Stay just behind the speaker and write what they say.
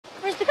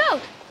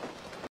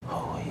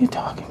you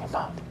talking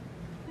about?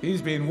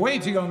 He's been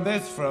waiting on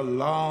this for a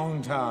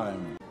long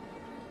time.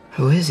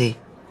 Who is he?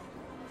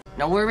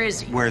 Now where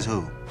is he? Where's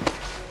who?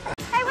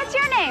 Hey, what's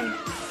your name?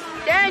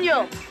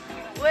 Daniel,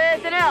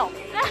 with an L.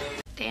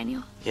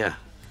 Daniel. Yeah.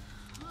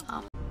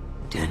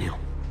 Daniel.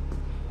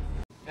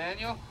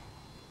 Daniel?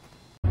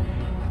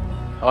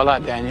 Hola,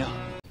 Daniel.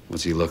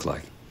 What's he look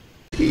like?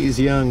 He's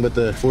young, but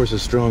the force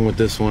is strong with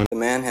this one. The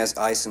man has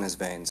ice in his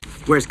veins.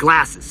 Wears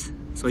glasses,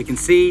 so he can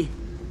see.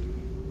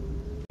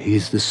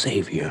 He's the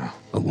savior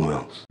of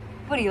worlds.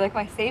 What, are you like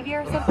my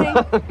savior or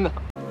something? No.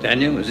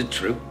 Daniel, is it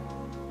true?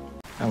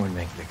 I wouldn't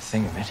make a big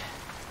thing of it.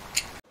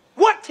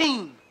 What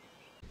team?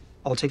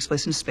 All takes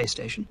place in a space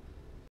station.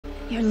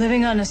 You're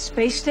living on a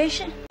space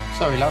station?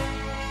 Sorry, love.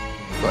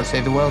 Gotta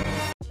save the world.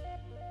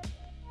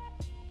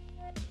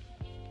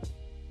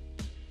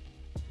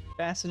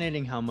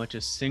 Fascinating how much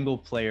a single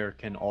player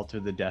can alter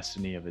the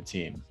destiny of a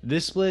team.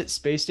 This split,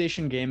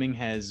 Spacestation Gaming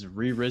has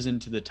re-risen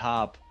to the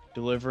top,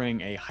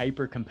 delivering a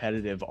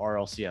hyper-competitive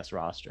RLCS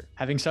roster.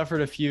 Having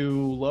suffered a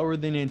few lower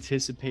than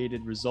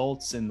anticipated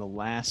results in the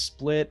last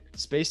split,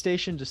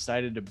 Spacestation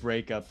decided to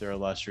break up their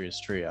illustrious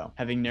trio.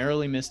 Having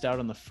narrowly missed out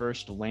on the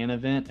first LAN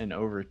event in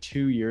over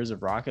 2 years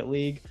of Rocket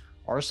League,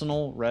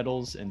 Arsenal,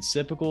 Reddles, and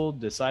Sypical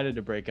decided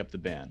to break up the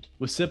band,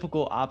 with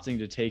Sypical opting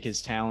to take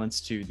his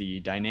talents to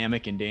the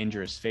dynamic and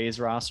dangerous Faze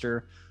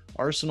roster.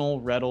 Arsenal,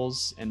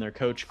 Reddles, and their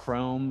coach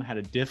Chrome had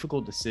a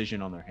difficult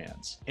decision on their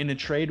hands. In a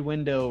trade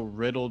window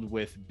riddled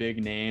with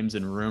big names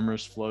and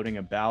rumors floating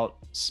about,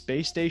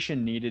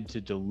 Spacestation needed to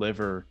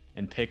deliver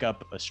and pick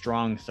up a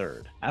strong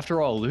third.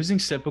 After all, losing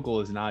Sypical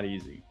is not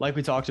easy. Like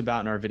we talked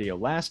about in our video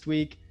last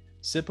week,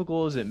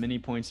 Sypical has at many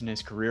points in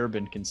his career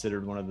been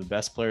considered one of the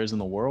best players in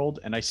the world,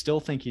 and I still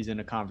think he's in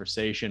a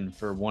conversation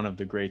for one of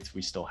the greats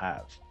we still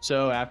have.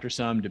 So after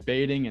some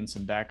debating and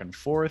some back and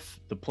forth,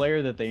 the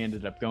player that they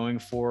ended up going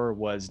for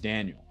was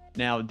Daniel.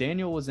 Now,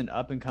 Daniel was an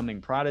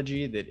up-and-coming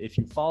prodigy that if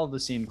you follow the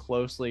scene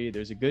closely,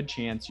 there's a good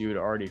chance you had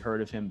already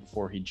heard of him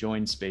before he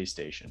joined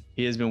Spacestation.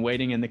 He has been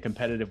waiting in the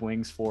competitive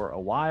wings for a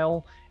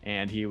while,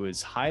 and he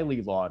was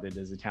highly lauded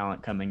as a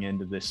talent coming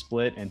into this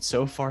split, and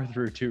so far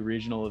through 2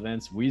 regional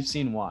events, we've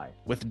seen why.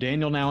 With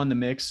Daniel now in the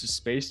mix,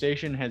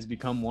 Spacestation has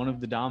become one of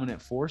the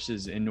dominant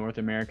forces in North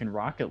American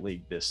Rocket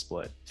League this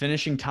split.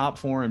 Finishing top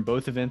 4 in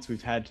both events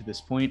we've had to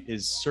this point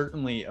is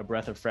certainly a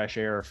breath of fresh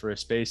air for a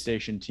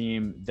Spacestation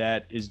team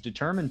that is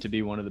determined to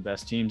be one of the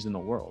best teams in the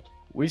world.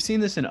 We've seen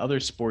this in other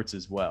sports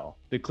as well.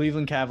 The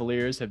Cleveland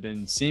Cavaliers have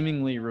been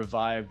seemingly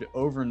revived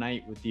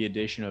overnight with the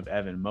addition of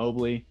Evan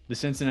Mobley. The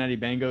Cincinnati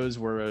Bengals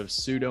were a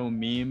pseudo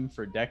meme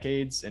for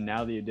decades, and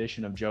now the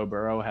addition of Joe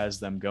Burrow has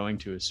them going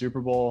to a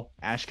Super Bowl.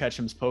 Ash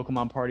Ketchum's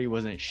Pokemon party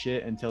wasn't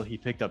shit until he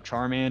picked up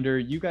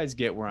Charmander. You guys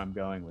get where I'm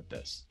going with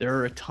this. There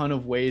are a ton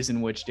of ways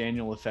in which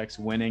Daniel affects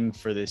winning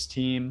for this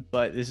team,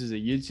 but this is a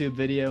YouTube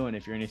video, and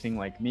if you're anything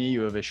like me,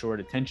 you have a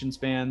short attention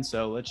span,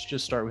 so let's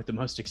just start with the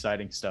most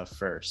exciting stuff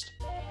first.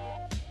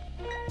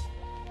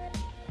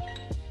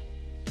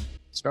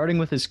 Starting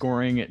with his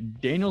scoring,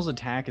 Daniel's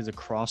attack is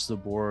across the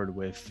board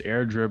with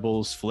air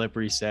dribbles, flip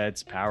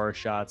resets, power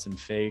shots, and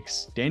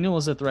fakes. Daniel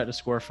is a threat to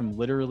score from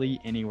literally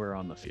anywhere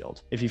on the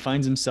field. If he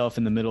finds himself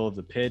in the middle of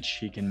the pitch,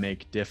 he can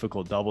make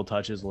difficult double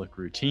touches look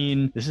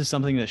routine. This is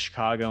something that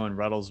Chicago and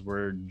Reddles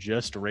were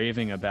just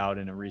raving about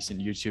in a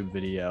recent YouTube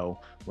video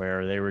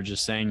where they were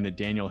just saying that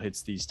Daniel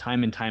hits these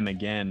time and time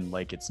again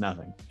like it's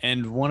nothing.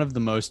 And one of the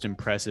most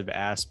impressive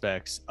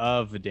aspects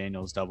of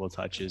Daniel's double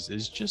touches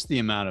is just the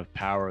amount of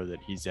power that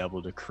he's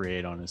able to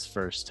create on his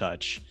first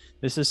touch.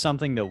 This is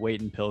something that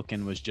Wayton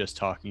Pilkin was just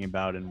talking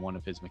about in one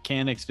of his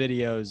mechanics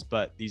videos,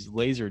 but these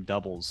laser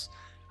doubles,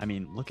 I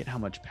mean, look at how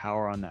much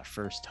power on that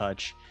first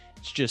touch.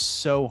 It's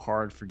just so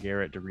hard for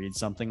Garrett to read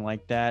something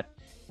like that.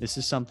 This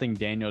is something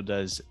Daniel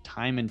does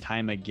time and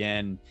time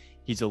again.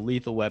 He's a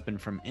lethal weapon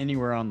from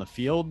anywhere on the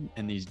field,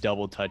 and these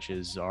double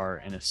touches are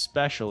an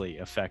especially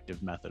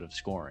effective method of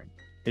scoring.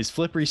 His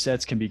flip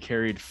resets can be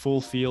carried full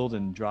field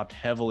and dropped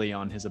heavily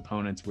on his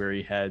opponents where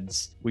he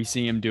heads. We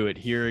see him do it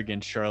here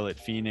against Charlotte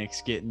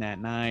Phoenix, getting that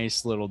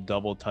nice little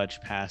double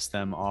touch past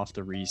them off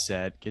the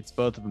reset, gets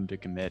both of them to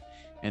commit.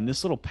 And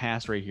this little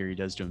pass right here he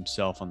does to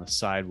himself on the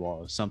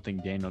sidewall is something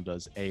Daniel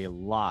does a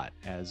lot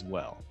as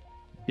well.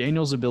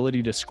 Daniel's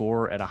ability to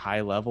score at a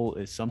high level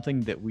is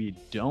something that we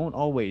don't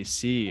always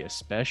see,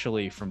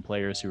 especially from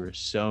players who are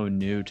so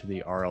new to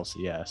the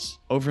RLCS.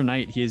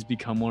 Overnight, he has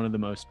become one of the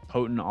most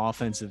potent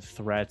offensive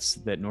threats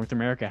that North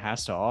America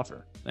has to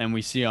offer. And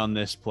we see on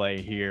this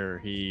play here,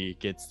 he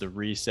gets the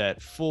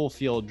reset, full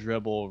field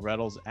dribble.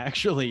 Reddles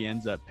actually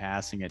ends up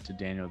passing it to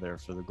Daniel there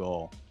for the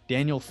goal.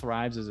 Daniel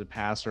thrives as a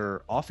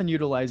passer, often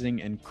utilizing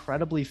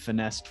incredibly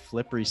finessed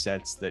flip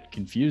resets that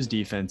confuse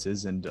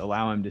defenses and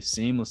allow him to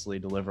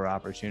seamlessly deliver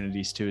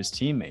opportunities to his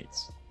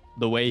teammates.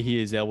 The way he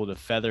is able to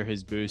feather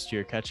his boost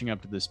here, catching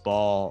up to this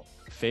ball,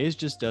 Faze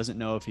just doesn't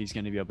know if he's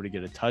going to be able to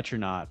get a touch or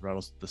not,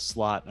 rattles the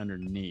slot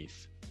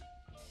underneath.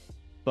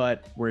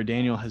 But where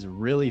Daniel has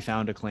really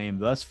found a claim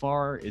thus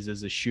far is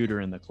as a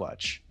shooter in the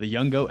clutch. The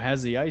young goat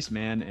has the ice,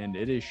 man, and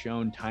it is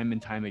shown time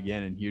and time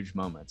again in huge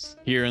moments.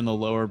 Here in the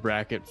lower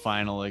bracket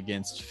final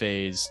against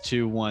Faze,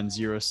 2-1,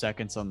 0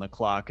 seconds on the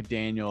clock,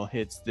 Daniel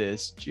hits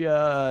this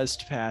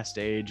just past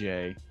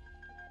AJ.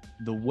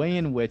 The way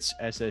in which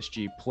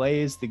SSG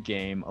plays the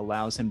game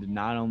allows him to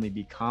not only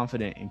be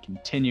confident in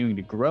continuing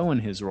to grow in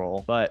his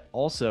role, but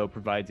also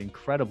provides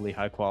incredibly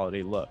high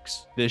quality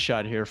looks. This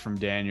shot here from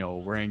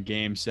Daniel, we're in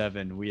game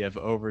 7, we have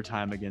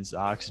overtime against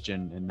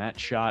Oxygen, and that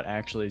shot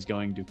actually is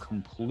going to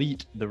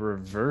complete the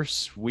reverse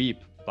sweep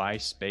by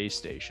Space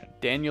Station.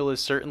 Daniel has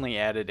certainly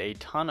added a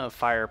ton of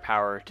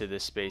firepower to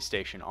this Space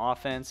Station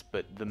offense,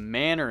 but the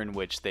manner in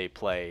which they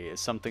play is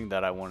something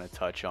that I want to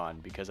touch on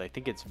because I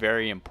think it's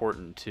very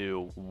important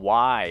to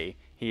why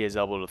he is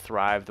able to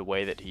thrive the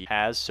way that he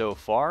has so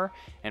far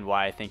and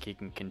why I think he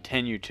can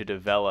continue to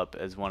develop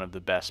as one of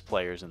the best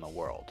players in the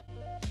world.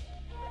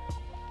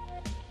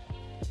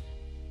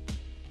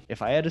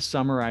 If I had to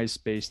summarize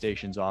Space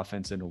Station's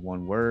offense into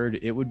one word,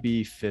 it would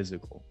be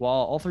physical.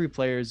 While all three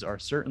players are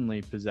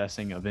certainly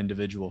possessing of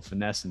individual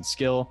finesse and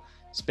skill,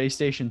 Space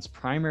Station's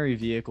primary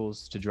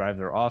vehicles to drive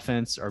their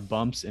offense are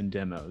bumps and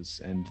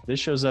demos, and this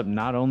shows up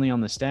not only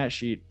on the stat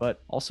sheet,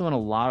 but also in a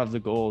lot of the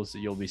goals that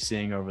you'll be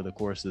seeing over the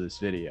course of this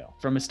video.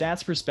 From a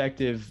stats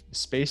perspective,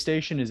 Space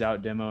Station is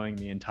out-demoing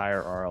the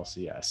entire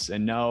RLCS,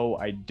 and no,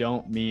 I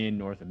don't mean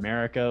North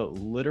America,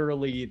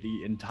 literally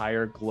the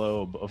entire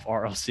globe of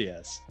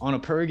RLCS. On a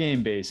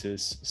per-game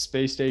basis,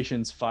 Space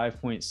Station's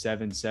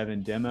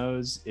 5.77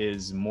 demos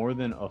is more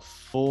than a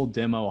full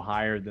demo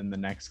higher than the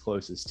next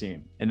closest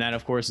team, and that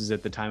of course is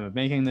at the time of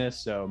making this,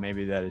 so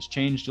maybe that has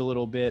changed a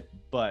little bit,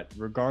 but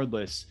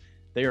regardless,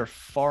 they are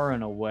far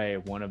and away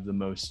one of the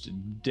most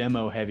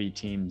demo-heavy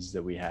teams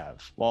that we have.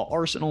 While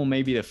Arsenal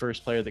may be the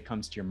first player that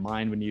comes to your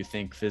mind when you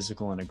think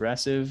physical and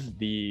aggressive,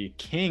 the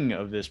king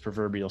of this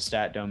proverbial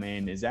stat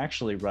domain is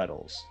actually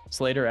Reddles.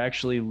 Slater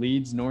actually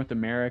leads North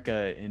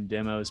America in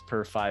demos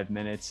per 5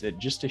 minutes at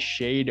just a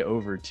shade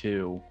over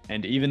 2,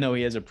 and even though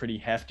he has a pretty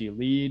hefty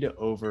lead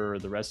over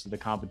the rest of the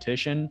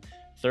competition,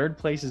 third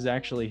place is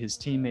actually his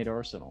teammate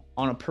Arsenal.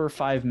 On a per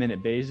 5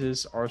 minute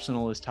basis,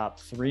 Arsenal is top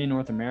 3 in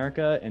North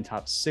America and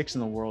top 6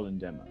 in the world in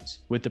demos.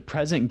 With the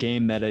present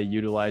game meta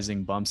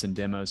utilizing bumps and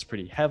demos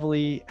pretty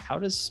heavily, how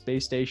does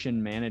Space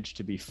Station manage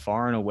to be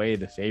far and away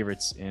the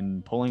favorites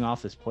in pulling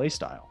off this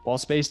playstyle? While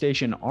Space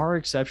Station are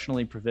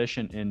exceptionally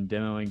proficient in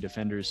demoing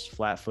defenders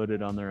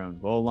flat-footed on their own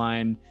goal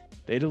line,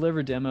 they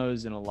deliver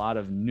demos in a lot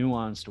of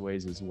nuanced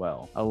ways as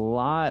well. A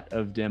lot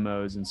of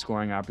demos and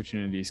scoring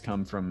opportunities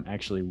come from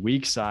actually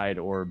weak side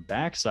or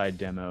backside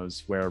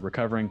demos where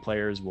recovering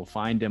players will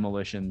find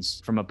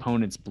demolitions from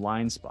opponents'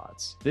 blind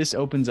spots. This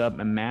opens up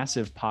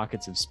massive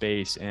pockets of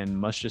space and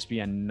must just be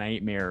a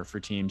nightmare for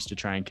teams to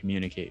try and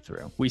communicate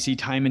through. We see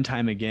time and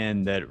time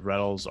again that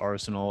Reddles,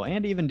 Arsenal,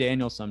 and even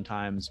Daniel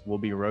sometimes will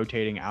be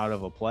rotating out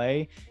of a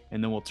play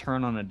and then will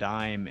turn on a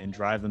dime and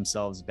drive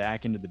themselves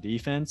back into the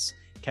defense,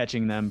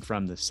 catching them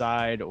from the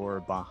side or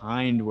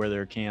behind where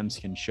their cams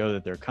can show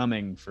that they're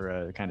coming for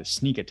a kind of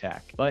sneak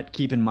attack. But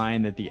keep in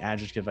mind that the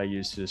adjective I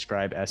used to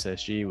describe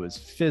SSG was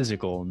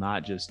physical,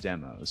 not just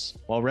demos.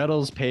 While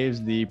Reddles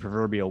paves the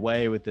proverbial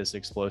way with this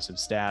explosive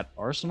stat,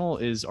 Arsenal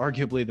is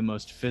arguably the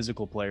most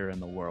physical player in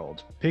the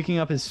world. Picking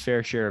up his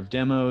fair share of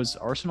demos,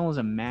 Arsenal is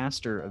a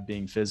master of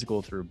being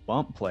physical through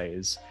bump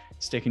plays,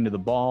 sticking to the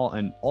ball,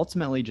 and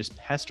ultimately just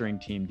pestering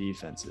team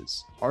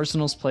defenses.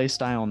 Arsenal's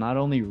playstyle not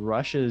only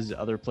rushes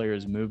other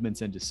players'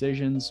 movements and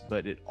decisions,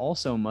 but it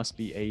also must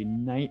be a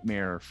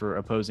nightmare for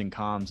opposing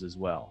comms as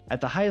well.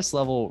 At the highest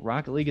level,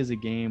 Rocket League is a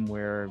game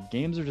where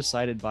games are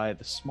decided by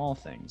the small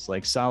things,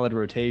 like solid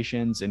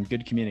rotations and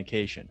good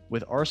communication.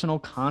 With Arsenal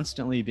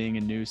constantly being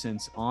a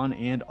nuisance on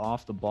and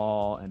off the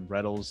ball, and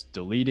Reddles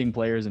deleting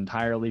players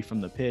entirely from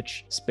the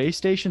pitch, Space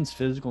Station's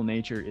physical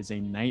nature is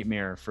a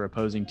nightmare for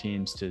opposing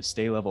teams to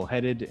stay level-headed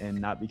and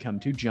not become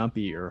too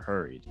jumpy or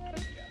hurried.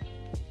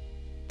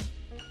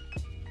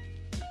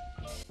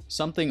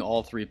 Something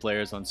all three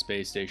players on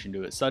Space Station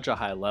do at such a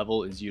high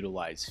level is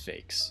utilize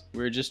fakes.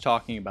 We were just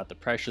talking about the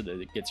pressure that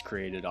it gets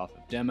created off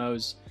of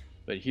demos,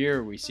 but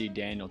here we see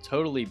Daniel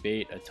totally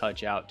bait a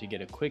touch out to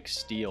get a quick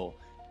steal,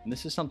 and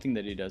this is something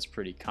that he does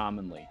pretty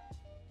commonly.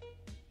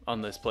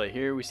 On this play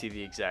here, we see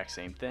the exact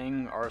same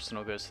thing.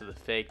 Arsenal goes to the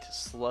fake to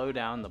slow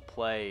down the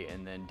play,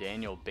 and then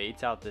Daniel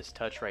baits out this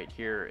touch right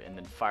here and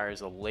then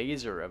fires a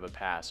laser of a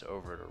pass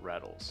over to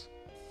Reddles.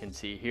 You can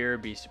see here,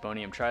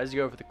 Beastbonium tries to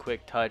go for the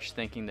quick touch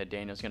thinking that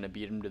Daniel's going to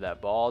beat him to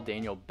that ball.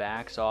 Daniel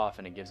backs off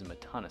and it gives him a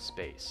ton of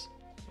space.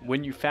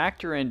 When you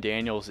factor in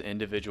Daniel's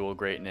individual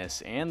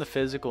greatness and the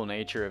physical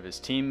nature of his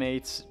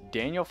teammates,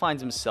 Daniel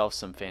finds himself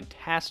some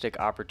fantastic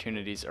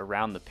opportunities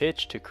around the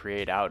pitch to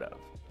create out of.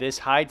 This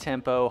high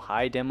tempo,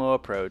 high demo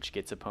approach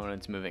gets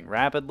opponents moving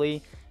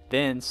rapidly,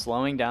 then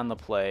slowing down the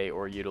play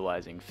or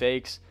utilizing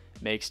fakes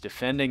makes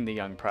defending the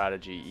young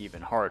prodigy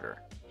even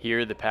harder.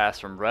 Here, the pass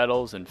from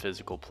Reddles and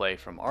physical play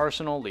from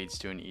Arsenal leads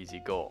to an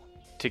easy goal.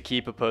 To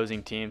keep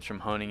opposing teams from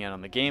honing in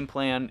on the game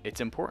plan,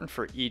 it's important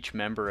for each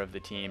member of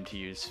the team to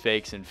use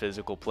fakes and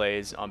physical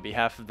plays on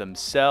behalf of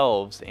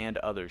themselves and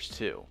others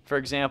too. For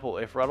example,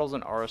 if Ruddles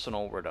and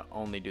Arsenal were to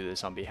only do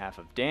this on behalf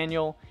of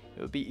Daniel, it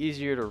would be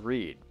easier to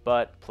read,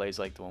 but plays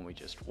like the one we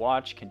just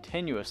watched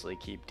continuously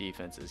keep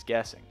defenses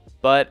guessing.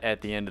 But at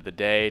the end of the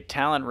day,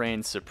 talent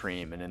reigns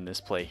supreme, and in this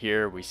play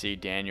here, we see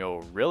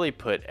Daniel really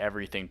put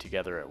everything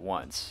together at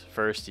once.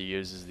 First, he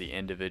uses the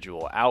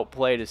individual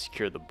outplay to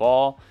secure the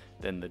ball,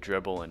 then the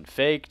dribble and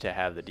fake to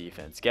have the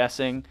defense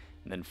guessing,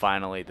 and then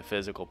finally the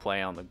physical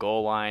play on the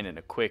goal line and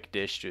a quick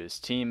dish to his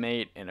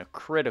teammate in a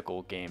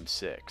critical Game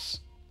 6.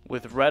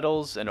 With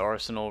Ruddles and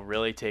Arsenal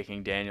really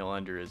taking Daniel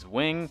under his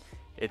wing,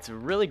 it's a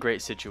really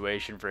great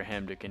situation for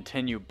him to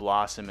continue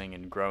blossoming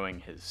and growing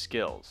his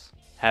skills.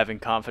 Having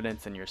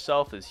confidence in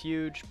yourself is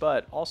huge,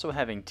 but also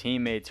having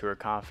teammates who are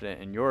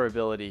confident in your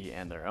ability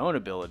and their own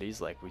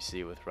abilities, like we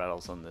see with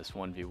Ruddles on this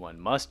 1v1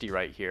 musty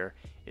right here,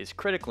 is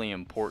critically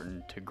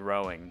important to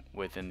growing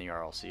within the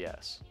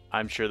RLCS.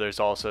 I'm sure there's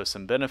also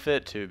some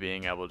benefit to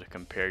being able to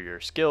compare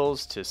your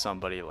skills to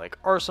somebody like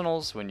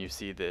Arsenal's when you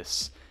see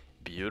this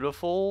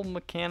beautiful,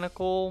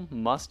 mechanical,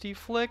 musty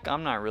flick.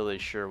 I'm not really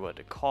sure what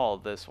to call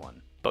this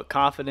one. But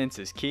confidence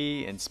is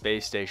key, and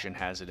Spacestation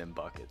has it in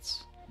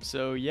buckets.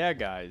 So yeah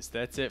guys,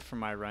 that's it for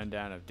my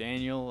rundown of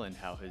Daniel and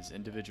how his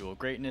individual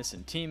greatness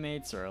and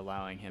teammates are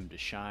allowing him to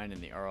shine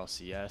in the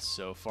RLCS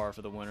so far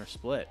for the winter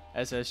split.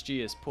 SSG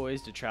is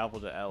poised to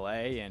travel to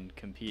LA and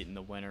compete in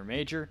the winter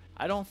major.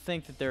 I don't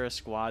think that they're a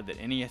squad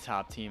that any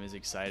top team is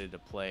excited to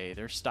play.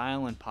 Their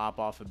style and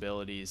pop-off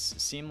abilities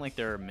seem like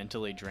they're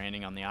mentally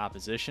draining on the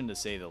opposition, to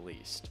say the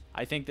least.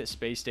 I think that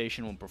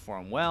Spacestation will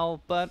perform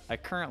well, but I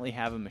currently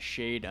have him a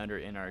shade under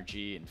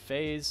NRG and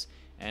Faze,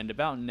 and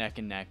about neck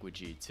and neck with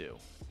G2.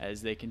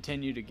 As they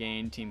continue to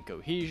gain team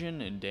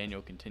cohesion and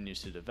Daniel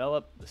continues to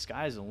develop, the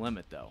sky's the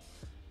limit though.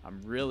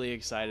 I'm really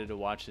excited to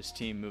watch this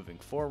team moving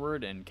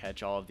forward and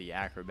catch all of the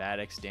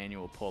acrobatics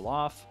Daniel will pull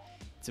off.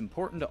 It's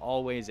important to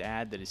always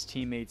add that his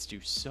teammates do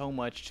so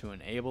much to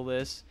enable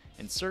this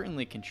and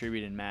certainly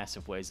contribute in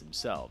massive ways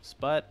themselves,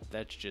 but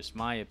that's just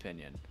my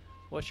opinion.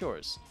 What's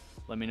yours?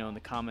 Let me know in the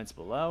comments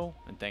below,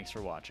 and thanks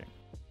for watching.